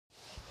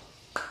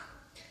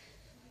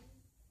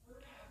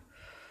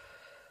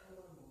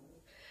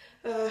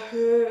I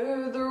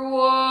heard there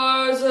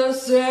was a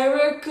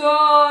Sarah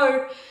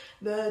card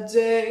that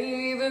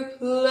David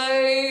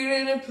played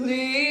and it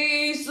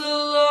pleased the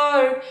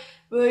Lord.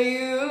 But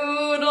you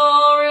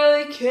don't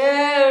really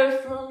care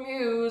for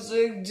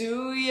music,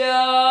 do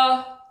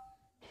ya?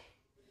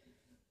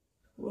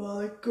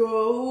 Well, it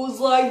goes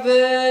like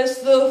this: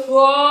 the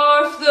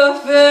fourth, the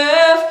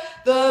fifth,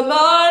 the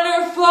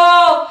minor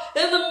fall,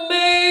 and the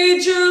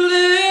major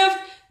lift,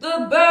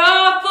 the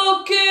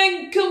baffled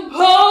king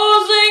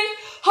composing.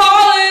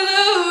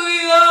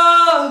 Hallelujah,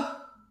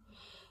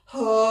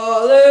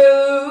 hallelujah,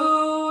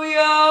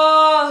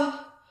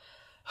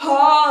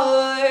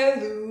 hallelujah,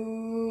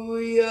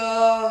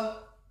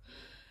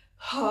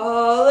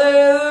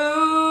 hallelujah,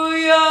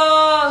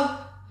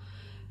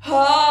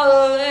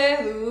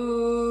 hallelujah.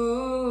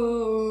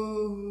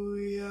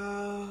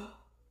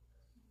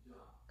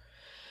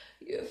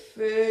 Your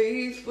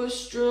faith was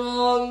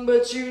strong,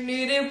 but you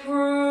needed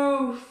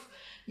proof.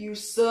 You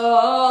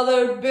saw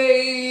her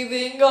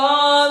bathing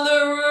on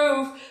the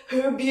roof,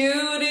 her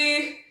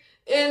beauty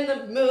in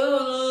the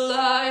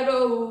moonlight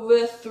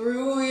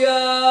overthrew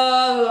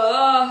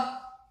ya.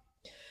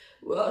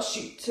 Well,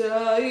 she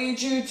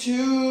tied you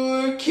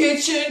to her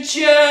kitchen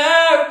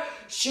chair,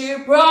 she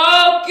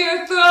broke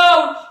your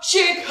throat,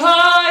 she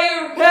cut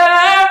your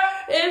hair,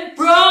 and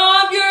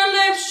from your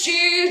lips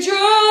she drew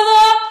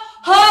the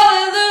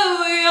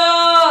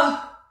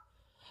hallelujah,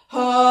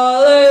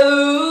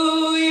 hallelujah,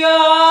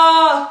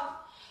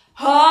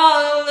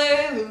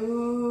 hallelujah,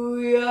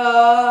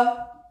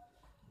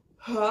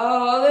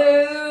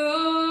 hallelujah,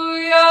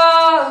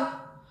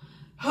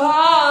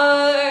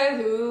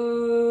 hallelujah.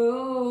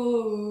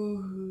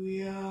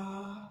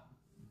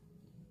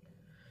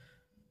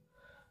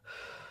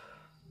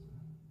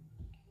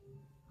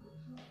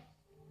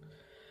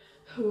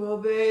 Well,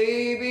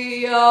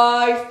 baby,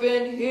 I've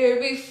been here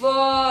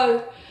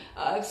before.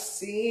 I've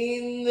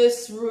seen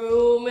this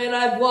room and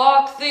I've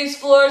walked these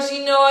floors.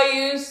 You know, I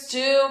used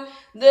to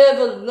live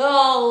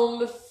alone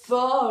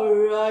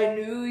before I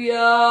knew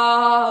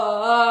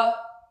ya.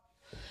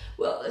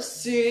 Well, I've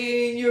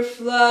seen your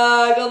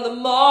flag on the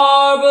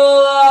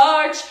marble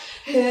arch,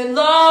 and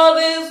love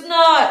is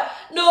not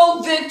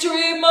no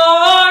victory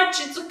march.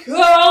 It's a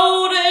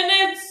code and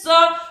it's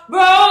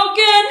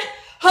unbroken.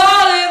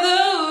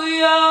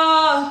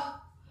 Hallelujah,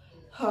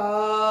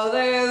 hallelujah,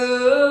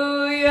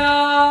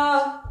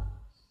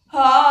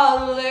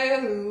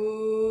 hallelujah,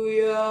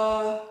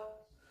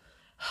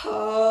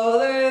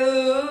 hallelujah,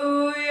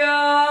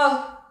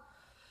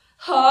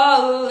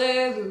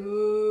 hallelujah.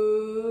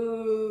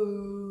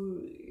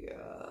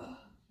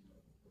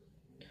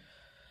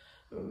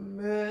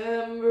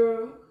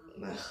 Remember,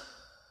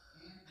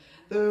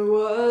 there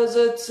was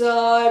a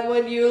time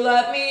when you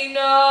let me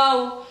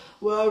know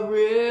what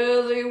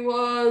really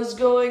was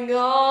going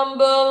on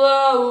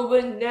below,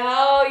 but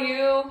now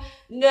you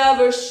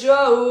never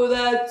show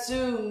that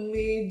to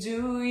me,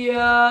 do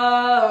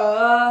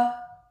ya?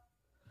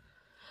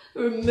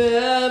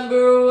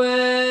 Remember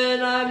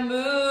when I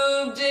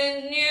moved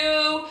in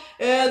you,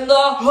 and the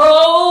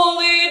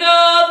holy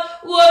dove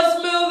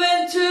was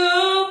moving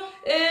too,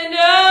 and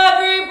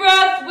every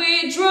breath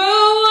we drew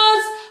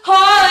was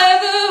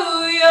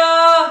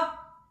hallelujah,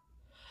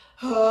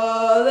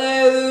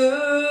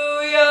 hallelujah,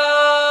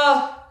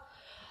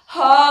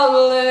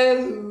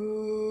 hallelujah,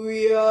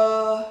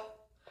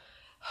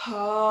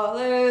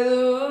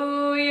 hallelujah,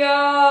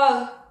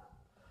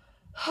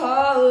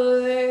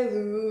 hallelujah.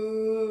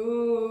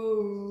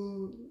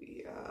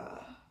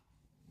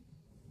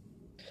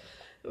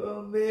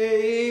 Well,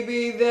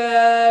 maybe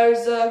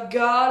there's a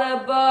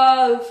God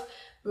above,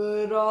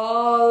 but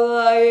all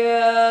I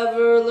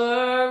ever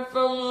learned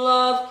from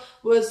love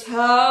was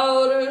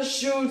how to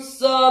shoot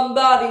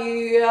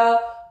somebody out,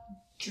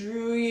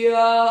 drew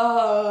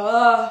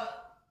ya.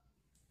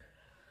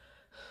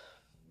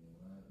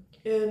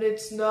 And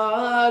it's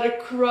not a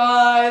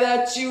cry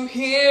that you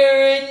hear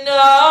at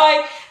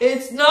night.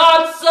 It's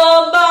not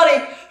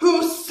somebody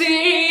who's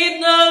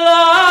seen the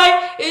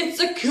light.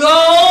 It's a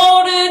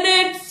cold and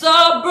it's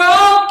a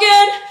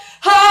broken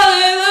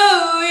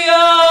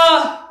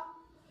hallelujah,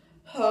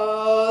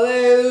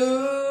 hallelujah,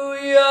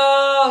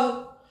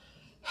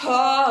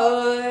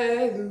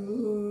 hallelujah,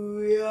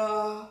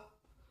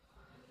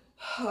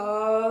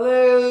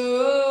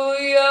 hallelujah,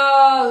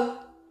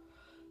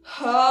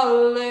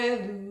 hallelujah.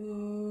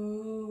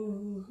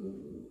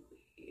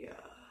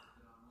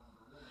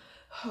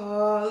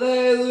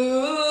 Hallelujah.